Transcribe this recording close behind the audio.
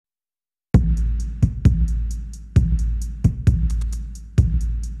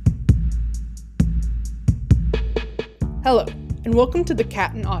Hello, and welcome to the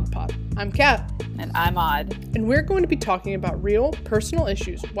Cat and Odd Pod. I'm Kat. And I'm Odd. And we're going to be talking about real, personal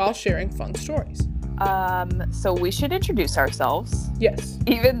issues while sharing fun stories. So we should introduce ourselves. Yes.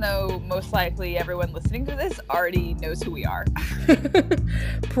 Even though most likely everyone listening to this already knows who we are.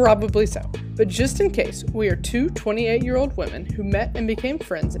 Probably so. But just in case, we are two 28-year-old women who met and became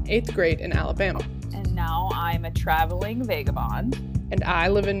friends in 8th grade in Alabama. And now I'm a traveling vagabond. And I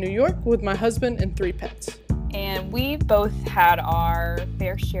live in New York with my husband and 3 pets. And we've both had our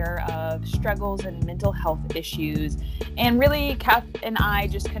fair share of struggles and mental health issues. And really, Kat and I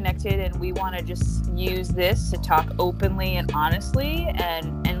just connected, and we want to just use this to talk openly and honestly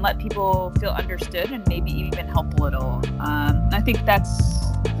and let people feel understood and maybe even help a little. I think that's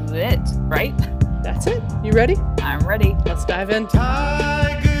it, right? That's it. You ready? I'm ready. Let's dive in.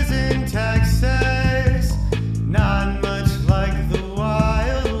 Tigers in Texas, not much like the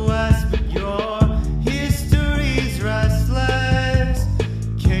Wild West, but your history's restless,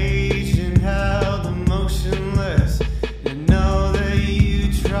 caged and held emotionless. You know that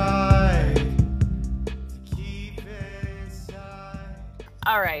you tried to keep it inside.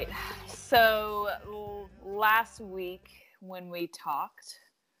 All right. So last week when we talked,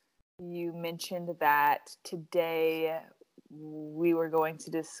 you mentioned that today we were going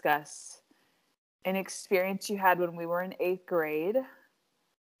to discuss an experience you had when we were in 8th grade.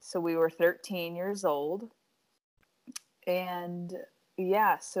 So we were 13 years old. And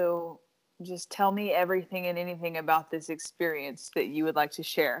yeah, so just tell me everything and anything about this experience that you would like to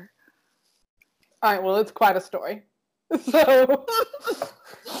share. All right, well, it's quite a story. So,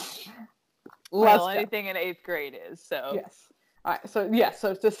 Well, anything in 8th grade is, so. Yes. All right,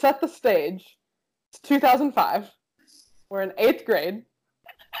 so to set the stage, it's 2005. We're in 8th grade.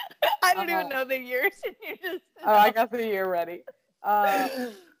 I don't even know the years. And you just I got the year ready.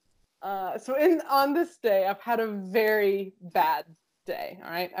 On this day, I've had a very bad day,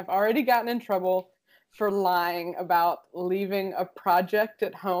 all right? I've already gotten in trouble for lying about leaving a project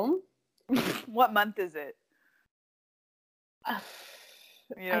at home. What month is it?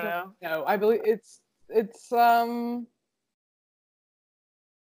 You don't know? No, I believe it's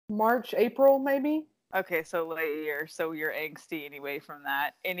March, April, maybe. Okay, so late year, so you're angsty anyway from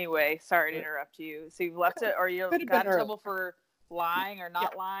that. Anyway, sorry to interrupt you. So you've left it, or you Could've got been in trouble for lying or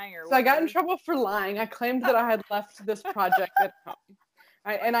not lying, or So I got in whatever? trouble for lying. I claimed that I had left this project at home.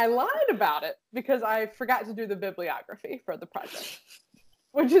 And I lied about it because I forgot to do the bibliography for the project,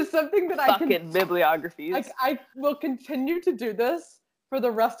 which is something that Fucking bibliographies. Like, I will continue to do this for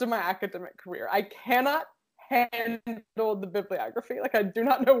the rest of my academic career. I cannot handle the bibliography. Like, I do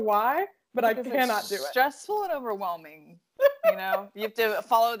not know why, but Because I cannot it's do it. stressful and overwhelming. You know, you have to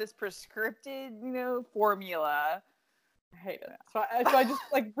follow this prescripted, formula. I hate it. So I just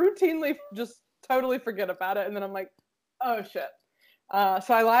like routinely just totally forget about it, and then I'm like, oh shit.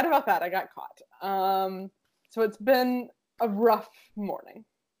 So I lied about that. I got caught. So it's been a rough morning.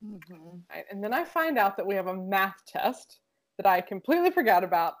 Mm-hmm. Right? And then I find out that we have a math test that I completely forgot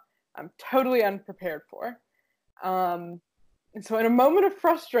about. I'm totally unprepared for. And so in a moment of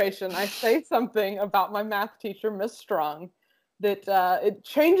frustration, I say something about my math teacher, Miss Strong, that it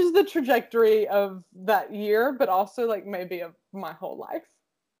changes the trajectory of that year, but also like maybe of my whole life.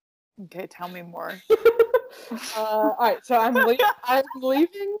 Okay, tell me more. All right, so I'm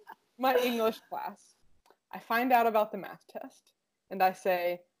leaving my English class. I find out about the math test, and I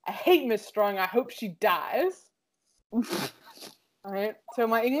say, I hate Miss Strong. I hope she dies. All right, so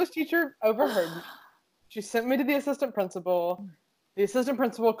my English teacher overheard me. She sent me to the assistant principal. The assistant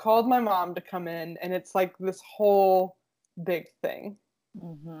principal called my mom to come in, and it's like this whole big thing.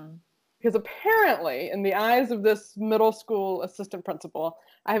 Mm-hmm. Because apparently, in the eyes of this middle school assistant principal,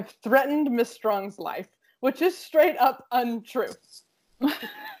 I have threatened Miss Strong's life, which is straight up untrue.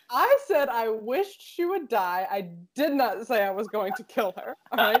 I said I wished she would die. I did not say I was going to kill her.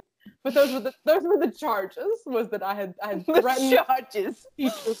 All right, but those were the charges. Was that I had threatened charges.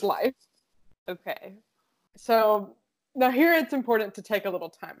 teacher's life. Okay. So now here it's important to take a little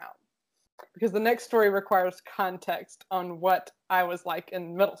time out because the next story requires context on what I was like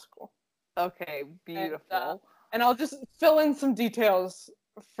in middle school. Okay, beautiful. And I'll just fill in some details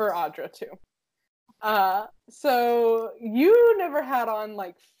for Audra too. So you never had on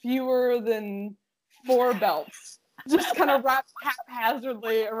like fewer than 4 belts, just kind of wrapped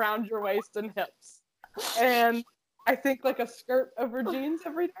haphazardly around your waist and hips. And I think like a skirt over jeans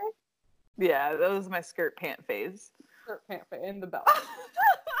every day. Yeah, that was my skirt pant phase. Skirt pant and the belt.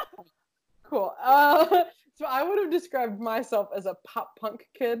 Cool. So I would have described myself as a pop punk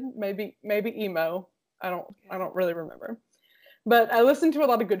kid, maybe emo. I don't really remember. But I listened to a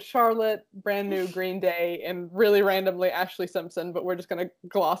lot of Good Charlotte, brand new Green Day, and really randomly Ashley Simpson, but we're just going to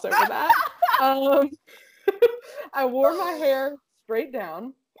gloss over that. I wore my hair straight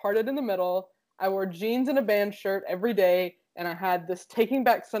down, parted in the middle. I wore jeans and a band shirt every day, and I had this Taking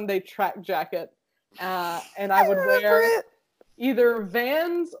Back Sunday track jacket. And I would wear either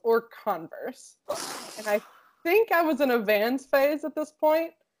Vans or Converse. And I think I was in a Vans phase at this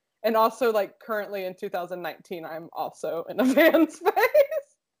point. And also, like, currently in 2019, I'm also in a Vans phase.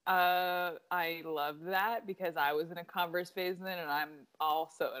 I love that because I was in a Converse phase then, and I'm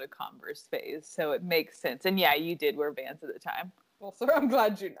also in a Converse phase. So it makes sense. And yeah, you did wear Vans at the time. Well, sir, I'm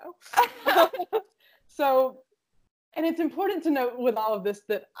glad you know. So, and it's important to note with all of this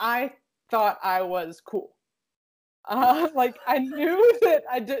that I thought I was cool. Like, I knew that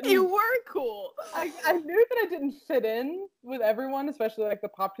I didn't. You were cool. I knew that I didn't fit in with everyone, especially like the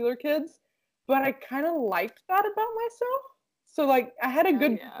popular kids, but I kind of liked that about myself. So, like, I had a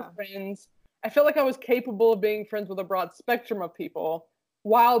good group of friends. I felt like I was capable of being friends with a broad spectrum of people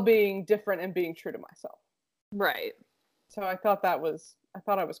while being different and being true to myself. Right. So I thought I was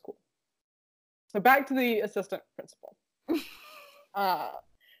cool. So back to the assistant principal.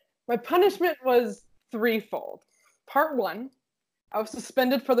 My punishment was threefold. Part 1, I was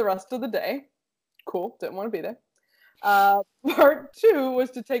suspended for the rest of the day. Cool, didn't want to be there. Part 2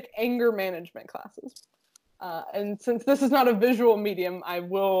 was to take anger management classes. And since this is not a visual medium, I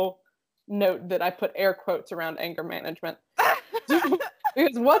will note that I put air quotes around anger management.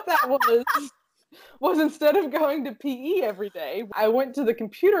 Because what that was instead of going to PE every day, I went to the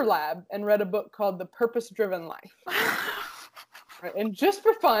computer lab and read a book called The Purpose-Driven Life. Right, and just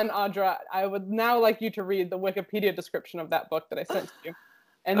for fun, Audra, I would now like you to read the Wikipedia description of that book that I sent to you.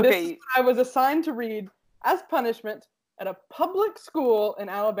 And this is what I was assigned to read as punishment at a public school in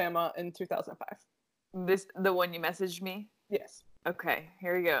Alabama in 2005. This the one you messaged me? Yes. Okay,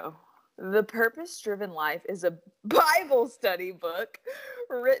 here we go. The Purpose-Driven Life is a Bible study book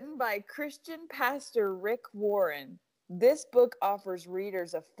written by Christian pastor Rick Warren. This book offers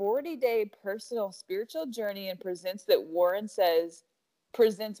readers a 40-day personal spiritual journey and presents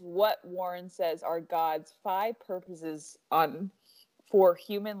what Warren says are God's 5 purposes for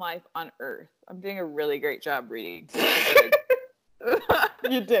human life on earth. I'm doing a really great job reading.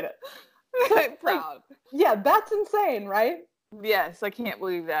 You did it. I'm proud. Yeah, that's insane, right? Yes, I can't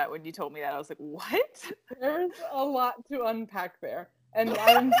believe that. When you told me that, I was like, what? There's a lot to unpack there. And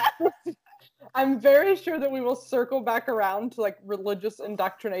I'm very sure that we will circle back around to like religious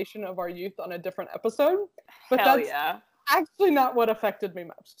indoctrination of our youth on a different episode. But that's actually not what affected me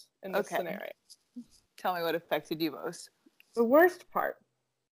most in this scenario. Tell me what affected you most. The worst part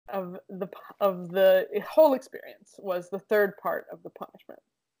of the whole experience was the third part of the punishment,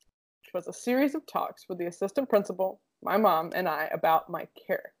 which was a series of talks with the assistant principal, my mom, and I about my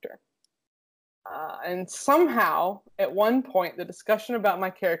character. And somehow, at one point, the discussion about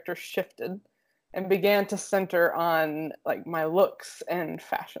my character shifted and began to center on like my looks and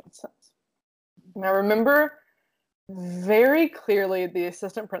fashion sense. And I remember very clearly the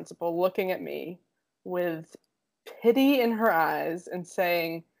assistant principal looking at me with pity in her eyes and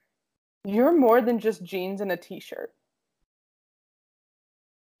saying, "You're more than just jeans and a t-shirt."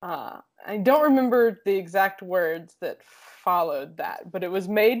 I don't remember the exact words that followed that, but it was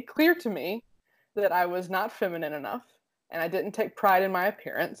made clear to me that I was not feminine enough and I didn't take pride in my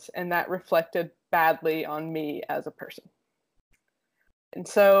appearance, and that reflected badly on me as a person. And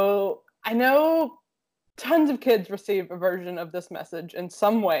so I know tons of kids receive a version of this message in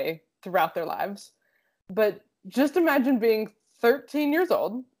some way throughout their lives, but just imagine being 13 years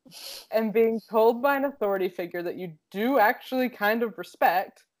old and being told by an authority figure that you do actually kind of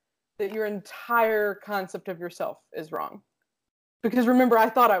respect that your entire concept of yourself is wrong. Because remember, I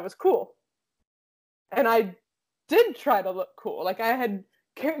thought I was cool. And I did try to look cool. Like, I had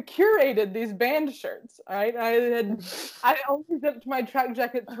curated these band shirts, right? I only zipped my track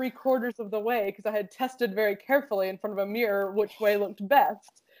jacket 3/4 of the way because I had tested very carefully in front of a mirror which way looked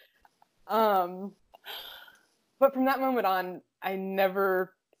best. But from that moment on, I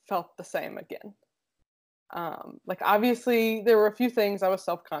never felt the same again. Like, obviously, there were a few things I was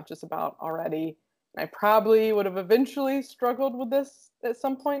self-conscious about already. And I probably would have eventually struggled with this at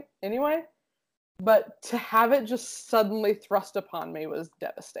some point anyway. But to have it just suddenly thrust upon me was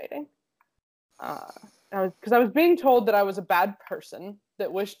devastating. Because I was being told that I was a bad person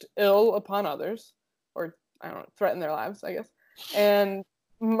that wished ill upon others, or I don't know, threatened their lives, I guess. And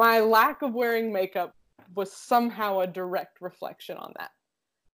my lack of wearing makeup was somehow a direct reflection on that.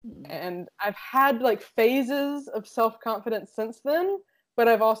 And I've had like phases of self-confidence since then, but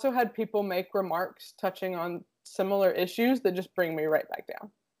I've also had people make remarks touching on similar issues that just bring me right back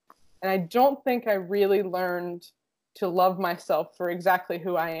down. And I don't think I really learned to love myself for exactly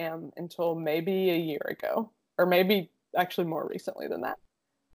who I am until maybe a year ago, or maybe actually more recently than that.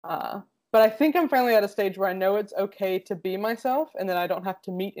 But I think I'm finally at a stage where I know it's okay to be myself and that I don't have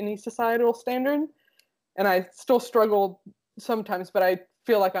to meet any societal standard. And I still struggle sometimes, but I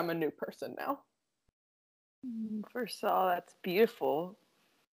feel like I'm a new person now. First of all, that's beautiful.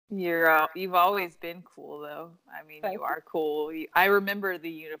 You've always been cool, though. I mean, Thank you are cool. I remember the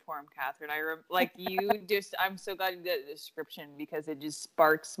uniform, Catherine. Like you just. I'm so glad you did the description because it just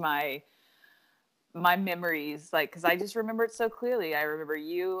sparks my memories. Like, because I just remember it so clearly. I remember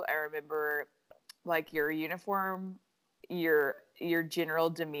you. I remember like your uniform, your general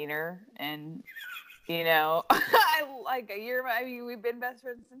demeanor, and I like you're. I mean, we've been best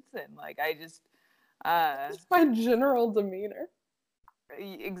friends since then. Like, I just. Just my general demeanor.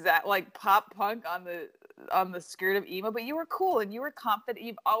 Exact, like pop punk on the skirt of emo, but you were cool and you were confident.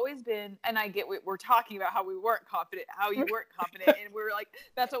 You've always been, and I get we're talking about how we weren't confident, how you weren't confident, and we're like,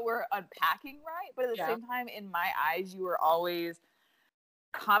 that's what we're unpacking, right? But at the same time, in my eyes, you were always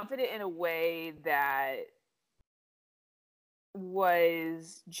confident in a way that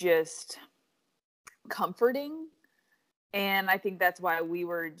was just comforting. And I think that's why we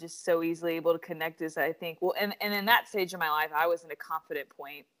were just so easily able to connect is I think, well, and in that stage of my life, I was in a confident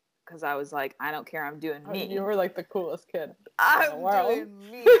point because I was like, I don't care. I'm doing me. You were like the coolest kid. I'm doing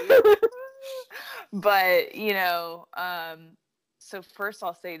me. But, so first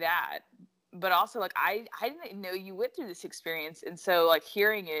I'll say that. But also, like, I didn't know you went through this experience. And so, like,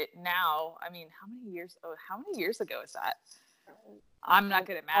 hearing it now, I mean, how many years ago is that? I'm not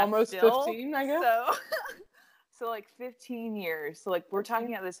good at math. Almost still, 15, I guess. So like 15 years. So like we're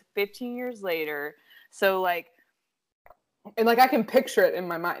talking about this 15 years later. So like, and like I can picture it in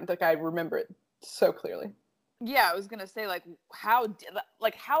my mind. Like I remember it so clearly. Yeah, I was gonna say like how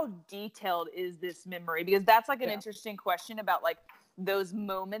detailed is this memory? Because that's like an interesting question about like those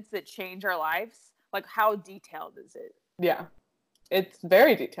moments that change our lives. Like how detailed is it? Yeah, it's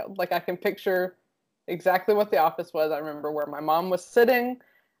very detailed. Like I can picture exactly what the office was. I remember where my mom was sitting.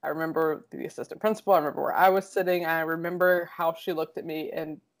 I remember the assistant principal. I remember where I was sitting. I remember how she looked at me.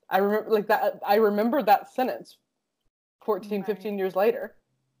 And I remember like that. I remember that sentence 14, 15 years later.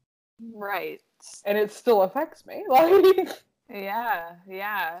 Right. And it still affects me. Like,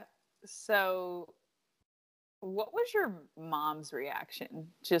 yeah. So what was your mom's reaction?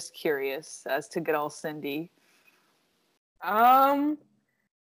 Just curious as to good old Cindy.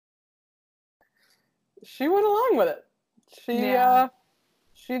 She went along with it.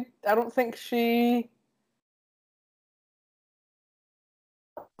 I don't think she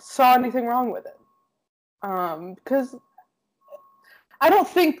saw anything wrong with it. Because I don't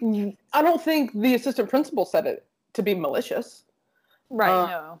think the assistant principal said it to be malicious. Right,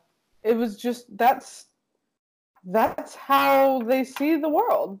 no. It was just that's how they see the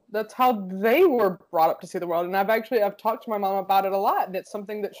world. That's how they were brought up to see the world. And I've talked to my mom about it a lot, and it's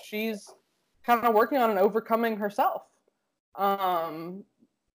something that she's kind of working on and overcoming herself.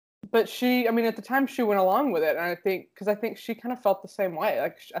 But at the time she went along with it, and I think she kind of felt the same way.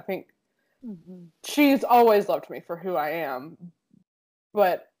 Like, I think she's always loved me for who I am,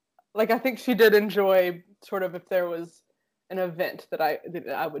 but like I think she did enjoy sort of if there was an event that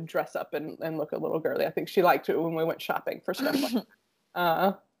I would dress up and look a little girly. I think she liked it when we went shopping for stuff like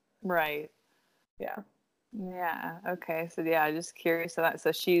that. Right. Yeah. Yeah. Okay. So yeah, just curious of that.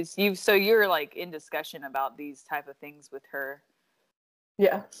 So you're like in discussion about these type of things with her.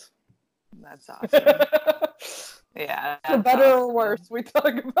 Yes. That's awesome. Yeah. For better or worse, we talk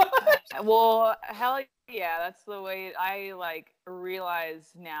about it. Well, hell yeah, that's the way I like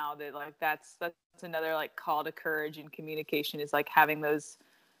realize now that like that's another like call to courage and communication is like having those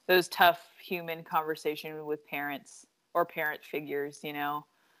tough human conversations with parents or parent figures,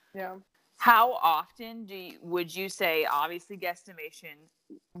 Yeah. How often would you say, obviously guesstimation,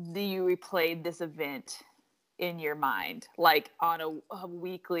 do you replay this event in your mind, like on a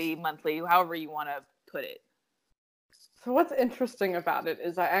weekly, monthly, however you want to put it? So what's interesting about it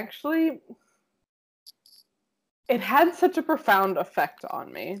is it had such a profound effect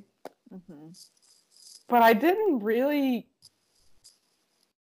on me, but I didn't really,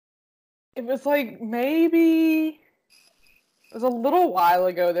 it was like maybe, it was a little while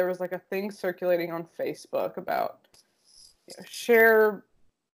ago, there was like a thing circulating on Facebook about share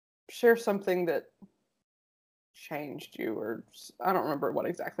something that changed you, or I don't remember what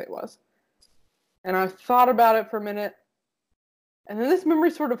exactly it was. And I thought about it for a minute, and then this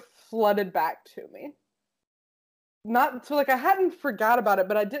memory sort of flooded back to me. I hadn't forgot about it,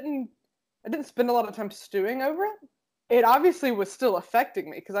 but I didn't I didn't spend a lot of time stewing over it. It obviously was still affecting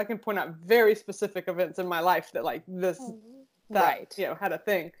me because I can point out very specific events in my life that like this, that, Right. you know, had a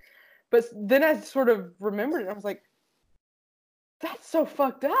thing. But then I sort of remembered it. And I was like, that's so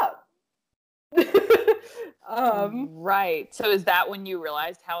fucked up. Right. So is that when you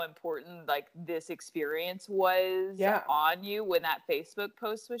realized how important like this experience was Yeah. on you when that Facebook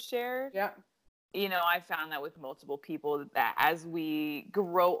post was shared? Yeah. You know, I found that with multiple people that as we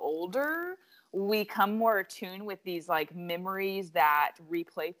grow older, we come more attuned with these like memories that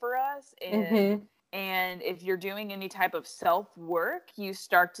replay for us. And if you're doing any type of self work, you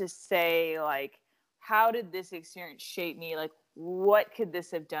start to say like, how did this experience shape me? Like, what could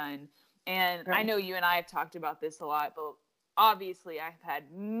this have done? And I know you and I have talked about this a lot, but obviously I've had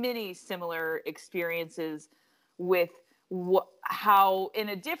many similar experiences with how in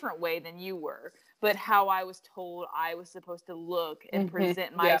a different way than you were, but how I was told I was supposed to look and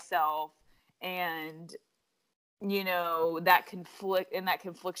present myself, and you know, that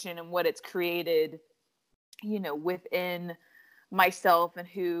confliction and what it's created, you know, within myself and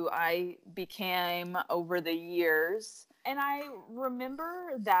who I became over the years. And I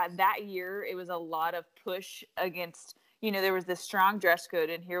remember that year it was a lot of push against, you know, there was this strong dress code,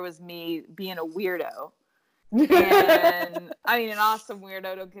 and here was me being a weirdo. And I mean, an awesome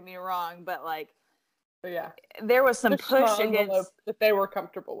weirdo, don't get me wrong, but like, yeah, there was some push against that they were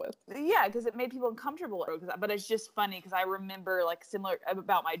comfortable with. Yeah, because it made people uncomfortable. But it's just funny because I remember like similar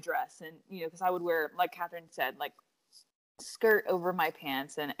about my dress, and you know, because I would wear, like Catherine said, like skirt over my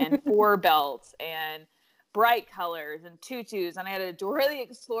pants and 4 belts and bright colors and tutus, and I had a Dora the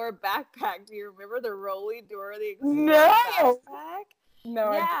Explorer backpack. Do you remember the Rolly Dora the Explorer backpack?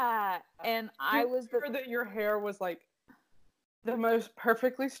 No. Yeah, and I was that your hair was like the most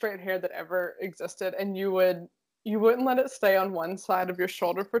perfectly straight hair that ever existed, and you wouldn't let it stay on one side of your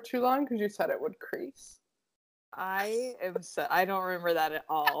shoulder for too long because you said it would crease. I don't remember that at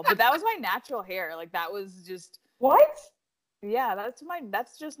all, but that was my natural hair. Like that was just what? Yeah,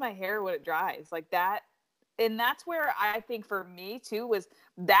 that's just my hair when it dries like that. And that's where I think for me too was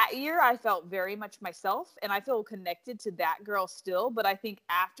that year I felt very much myself, and I feel connected to that girl still. But I think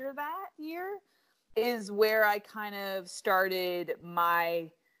after that year is where I kind of started my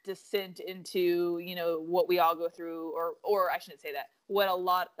descent into, you know, what we all go through, or I shouldn't say that, what a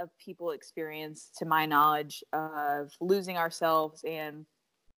lot of people experience, to my knowledge, of losing ourselves and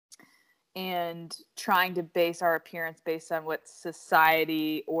trying to base our appearance based on what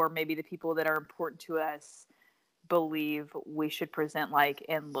society or maybe the people that are important to us believe we should present like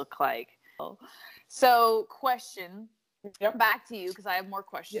and look like. So question, back to you, because I have more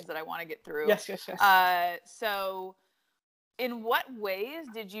questions that I want to get through. Yes. So in what ways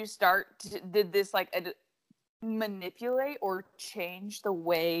did you did this like manipulate or change the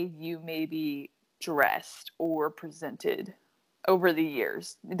way you maybe dressed or presented over the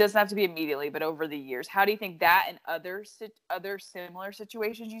years? It doesn't have to be immediately, but over the years. How do you think that and other similar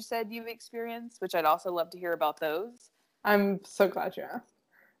situations you said you've experienced, which I'd also love to hear about those? I'm so glad you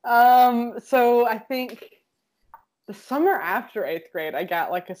asked. So I think the summer after 8th grade, I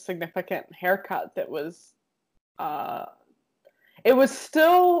got like a significant haircut that was, it was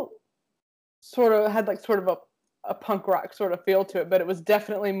still had like sort of a punk rock sort of feel to it, but it was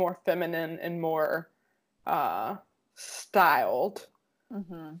definitely more feminine and more, styled.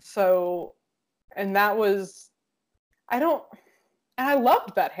 So, and that was, I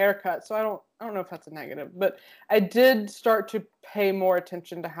loved that haircut, so I don't know if that's a negative, but I did start to pay more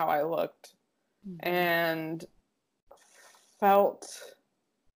attention to how I looked and felt,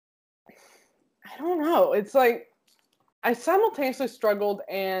 I don't know, it's like I simultaneously struggled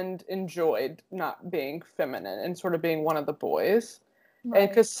and enjoyed not being feminine and sort of being one of the boys. Right. And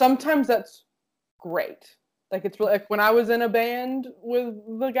because sometimes that's great. Like it's really, like when I was in a band with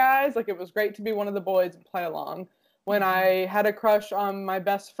the guys, like it was great to be one of the boys and play along. When I had a crush on my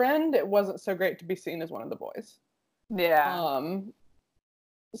best friend, it wasn't so great to be seen as one of the boys. Yeah.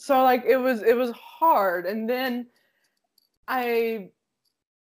 So like it was hard, and then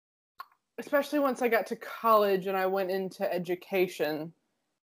especially once I got to college and I went into education.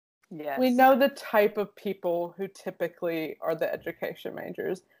 Yes. We know the type of people who typically are the education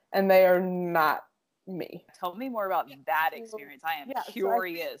majors, and they are not me. Tell me more about that experience. I am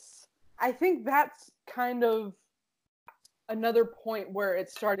curious. So I think that's kind of another point where it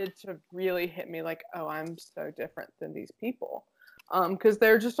started to really hit me like, oh, I'm so different than these people. Because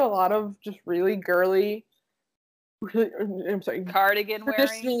they're just a lot of just really girly, cardigan wearing,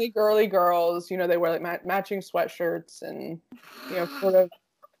 traditionally girly girls. You know, they wear like matching sweatshirts, and sort of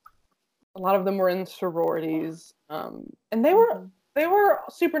a lot of them were in sororities. And they were they were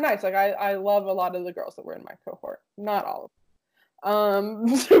super nice. Like I love a lot of the girls that were in my cohort. Not all of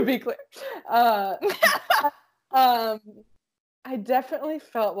them. To be clear. Uh, I definitely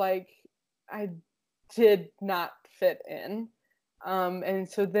felt like I did not fit in. And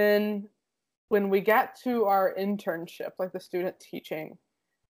so then when we got to our internship, like the student teaching,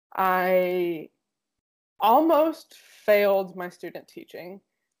 I almost failed my student teaching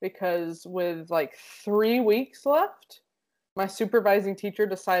because with like 3 weeks left, my supervising teacher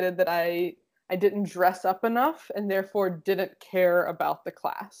decided that I didn't dress up enough and therefore didn't care about the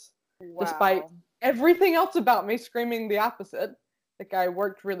class. Wow. Despite everything else about me screaming the opposite. Like I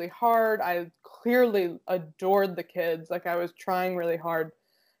worked really hard. I clearly adored the kids. Like I was trying really hard.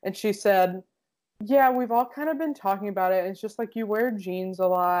 And she said, yeah, we've all kind of been talking about it. It's just like you wear jeans a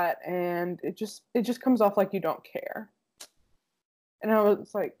lot and it just comes off like you don't care. And I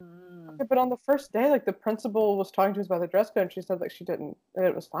was like, okay, but on the first day, like the principal was talking to us about the dress code and she said like she didn't, that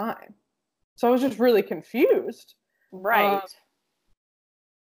it was fine. So I was just really confused. Right.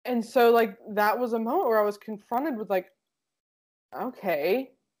 And so like that was a moment where I was confronted with like,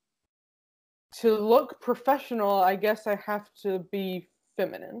 okay, to look professional, I guess I have to be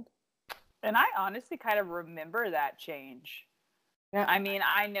feminine. And I honestly kind of remember that change. Yeah. I mean,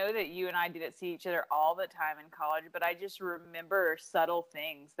 I know that you and I didn't see each other all the time in college, but I just remember subtle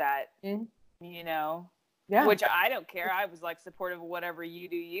things that, you know, Yeah. which I don't care. I was like supportive of whatever you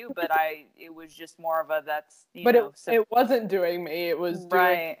do, but it was just more of a, that's, you but know. it wasn't doing me. It was doing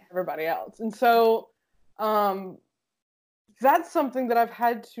Right. everybody else. And so, that's something that I've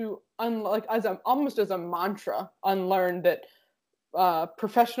had to almost as a mantra unlearn that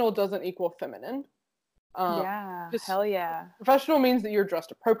professional doesn't equal feminine. Yeah, hell yeah. Professional means that you're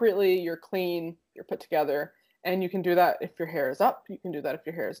dressed appropriately, you're clean, you're put together, and you can do that if your hair is up, you can do that if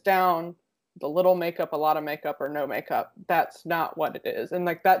your hair is down, the little makeup, a lot of makeup, or no makeup. That's not what it is. And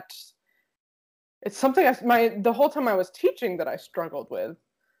like it's something the whole time I was teaching that I struggled with.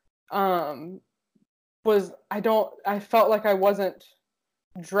 I felt like I wasn't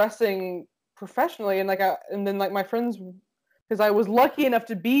dressing professionally, and then my friends, because I was lucky enough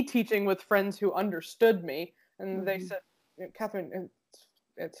to be teaching with friends who understood me, and they said, Catherine,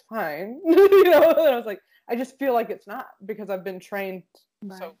 it's fine. You know, and I was like, I just feel like it's not because I've been trained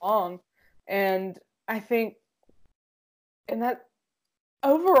so long. And I think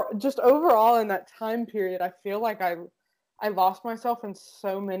overall in that time period, I feel like I lost myself in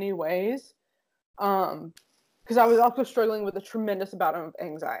so many ways. Because I was also struggling with a tremendous amount of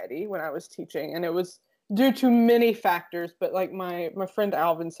anxiety when I was teaching, and it was due to many factors. But like my friend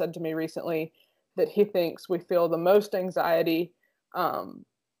Alvin said to me recently that he thinks we feel the most anxiety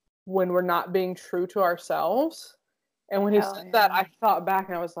when we're not being true to ourselves. And when he said that, I thought back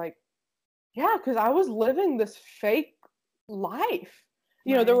and I was like, yeah, because I was living this fake life.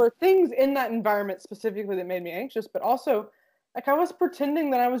 You know, there were things in that environment specifically that made me anxious, but also like I was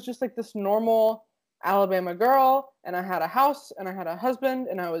pretending that I was just like this normal Alabama girl, and I had a house and I had a husband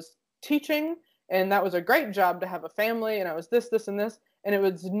and I was teaching, and that was a great job to have a family, and I was this, and this, and it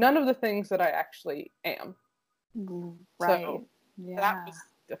was none of the things that I actually am. Right. So yeah. That was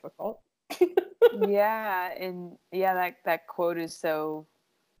difficult. Yeah, and yeah, that quote is so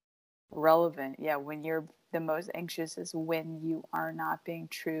relevant. Yeah, when you're the most anxious is when you are not being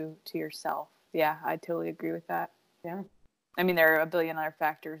true to yourself. Yeah, I totally agree with that. Yeah. I mean, there are a billion other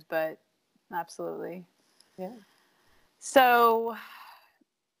factors, but absolutely. Yeah. So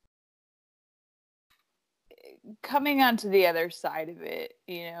coming onto the other side of it,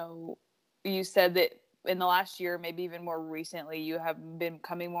 you know, you said that in the last year, maybe even more recently, you have been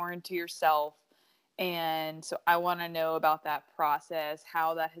coming more into yourself. And so I want to know about that process,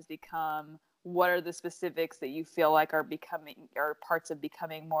 how that has become. What are the specifics that you feel like are parts of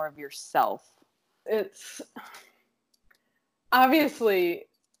becoming more of yourself? It's obviously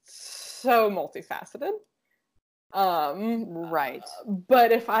so multifaceted. Right.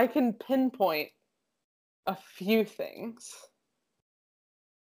 But if I can pinpoint a few things,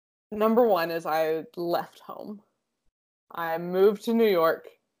 number one is I left home. I moved to New York.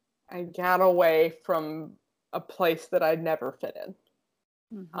 I got away from a place that I'd never fit in.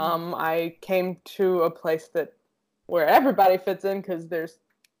 I came to a place where everybody fits in because there's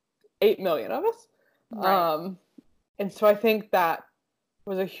 8 million of us. Right. And so I think that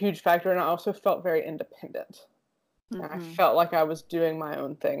was a huge factor, and I also felt very independent. And I felt like I was doing my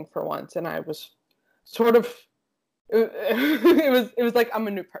own thing for once, and I was sort of it was like I'm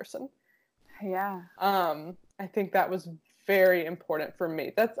a new person. Yeah. I think that was very important for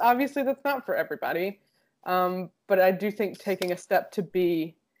me. That's not for everybody. But I do think taking a step to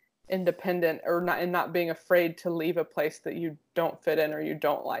be independent or not, and not being afraid to leave a place that you don't fit in or you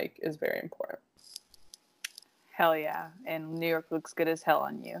don't like is very important. Hell yeah. And New York looks good as hell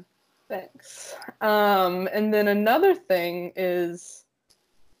on you. Thanks. And then another thing is,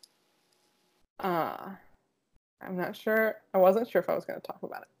 I'm not sure. I wasn't sure if I was going to talk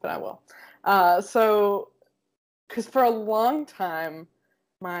about it, but I will. So, because for a long time,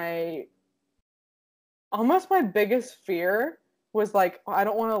 almost my biggest fear was like, oh, I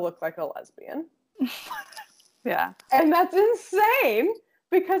don't want to look like a lesbian. Yeah. And that's insane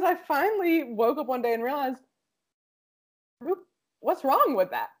because I finally woke up one day and realized, what's wrong with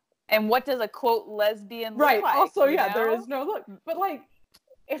that? And what does a quote lesbian look Right. like? Also, you yeah, know? there is no look. But like,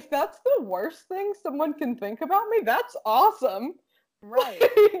 if that's the worst thing someone can think about me, that's awesome. Right.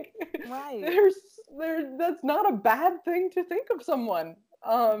 Like, Right. that's not a bad thing to think of someone.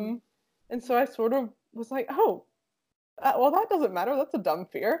 And so I sort of was like, oh, well, that doesn't matter. That's a dumb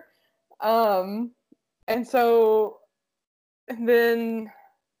fear. And then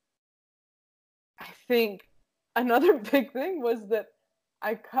I think another big thing was that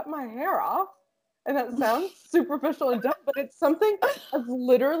I cut my hair off. And that sounds superficial and dumb, but it's something I've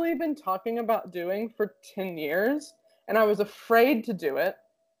literally been talking about doing for 10 years. And I was afraid to do it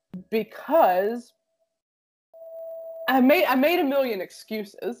because I made a million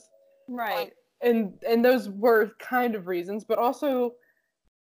excuses. Right. And those were kind of reasons, but also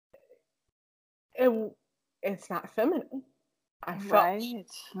it's not feminine. I felt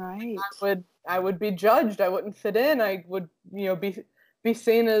Right. I would be judged. I wouldn't fit in. I would, be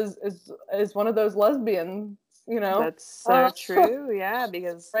seen as one of those lesbians, That's so true. Yeah,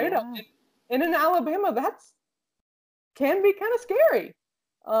 because straight up. And in Alabama, that's can be kind of scary.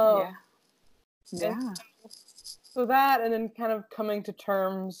 Yeah. So that, and then kind of coming to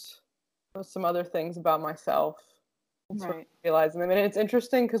terms with some other things about myself. Right. Realizing, I mean, it's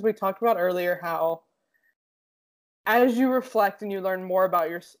interesting because we talked about earlier how as you reflect and you learn more about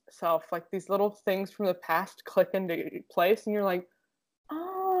yourself, like these little things from the past click into place, and you're like,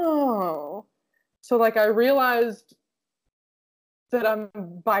 oh. So like I realized that I'm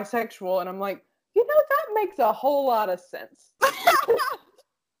bisexual, and I'm like, that makes a whole lot of sense.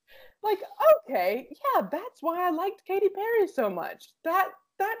 Like, okay, yeah, that's why I liked Katy Perry so much. That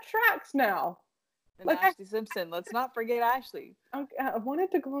tracks now. And like Ashley Simpson. Let's not forget Ashley. Okay, I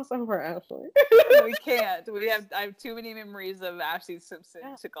wanted to gloss over Ashley. We can't. I have too many memories of Ashley Simpson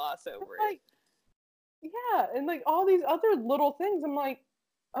to gloss over it. Yeah, and like all these other little things, I'm like,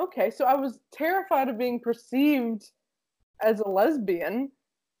 okay, so I was terrified of being perceived as a lesbian,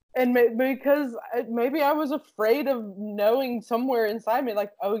 and because maybe I was afraid of knowing somewhere inside me,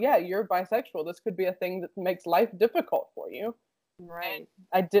 like, oh yeah, you're bisexual. This could be a thing that makes life difficult for you. Right. And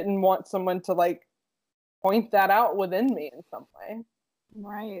I didn't want someone to like point that out within me in some way.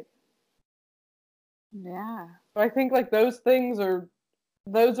 Right. Yeah. So I think like those are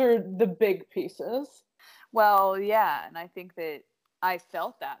the big pieces. Well, yeah, and I think that I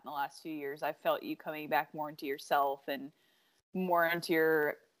felt that in the last few years. I felt you coming back more into yourself and more into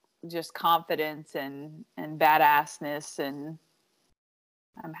your just confidence and badassness, and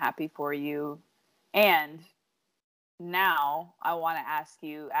I'm happy for you. And now I want to ask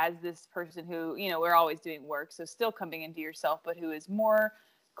you, as this person who, we're always doing work, so still coming into yourself, but who is more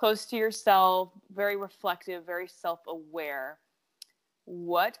close to yourself, very reflective, very self-aware,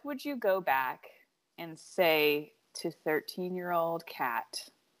 what would you go back and say to 13-year-old Kat?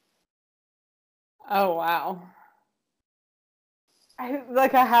 Oh, wow. I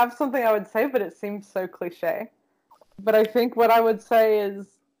have something I would say, but it seems so cliche. But I think what I would say is,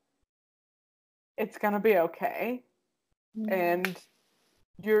 it's going to be okay. And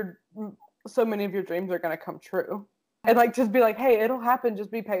so many of your dreams are going to come true. And like, just be like, hey, it'll happen.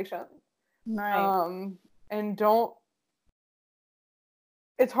 Just be patient. Right. And don't,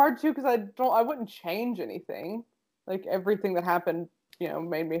 it's hard too, because I wouldn't change anything. Like everything that happened,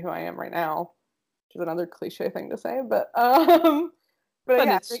 made me who I am right now, which is another cliche thing to say, but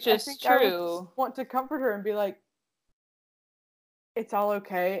yeah, it's just true. I would just want to comfort her and be like, it's all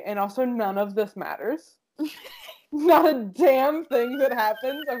okay. And also none of this matters. Not a damn thing that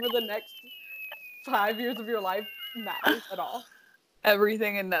happens over the next 5 years of your life matters at all.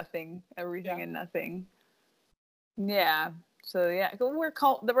 Everything and nothing. And nothing. Yeah. So yeah, we're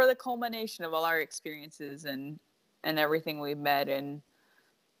the culmination of all our experiences and everything we've met, and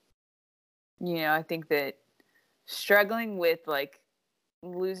I think that struggling with like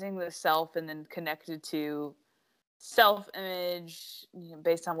losing the self and then connected to self-image,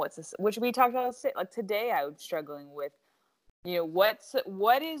 based on which we talked about like today, I was struggling with you know, what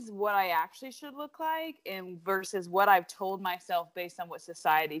is what I actually should look like, and versus what I've told myself based on what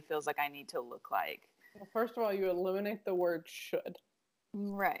society feels like I need to look like. Well, first of all, you eliminate the word should.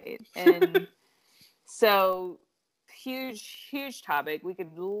 Right. And so huge topic. We could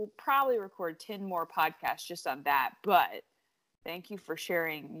probably record 10 more podcasts just on that, but thank you for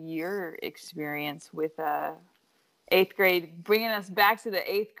sharing your experience with 8th grade, bringing us back to the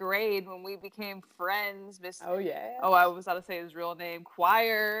 8th grade when we became friends. Miss, Oh, yeah. oh, I was about to say his real name,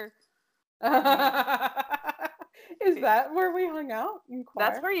 Choir. Is that where we hung out in choir?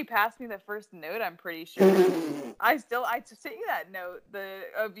 That's where you passed me the first note, I'm pretty sure. I sent you that note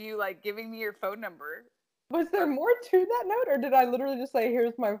of you like giving me your phone number. Was there more to that note, or did I literally just say,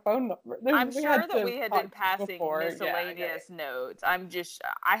 "Here's my phone number"? I'm sure that we had been passing miscellaneous notes. I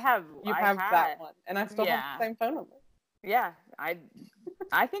have that one, and I still have the same phone number. Yeah, I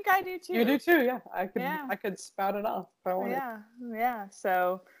think I do too. You do too, yeah. I could spout it off if I wanted. Yeah.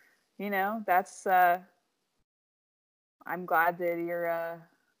 So, you know, that's. I'm glad that you're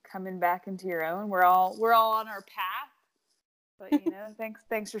coming back into your own. We're all on our path. But you know,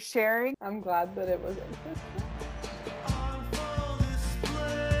 thanks for sharing. I'm glad that it was interesting. On full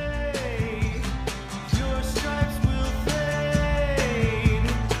display, your stripes will fade.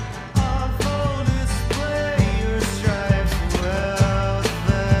 On full display, your stripes will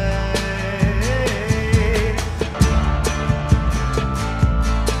fade.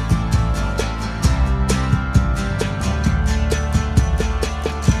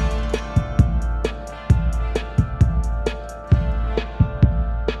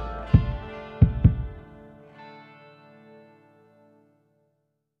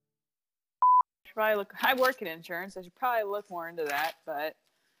 I work in insurance. I should probably look more into that, but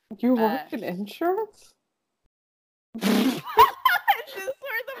You work in insurance? is this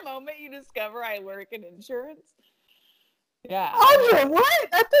where the moment you discover I work in insurance? Yeah. Audra, what?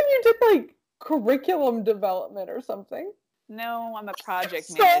 I thought you did like curriculum development or something. No, I'm a project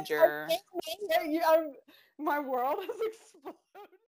manager. My world has exploded.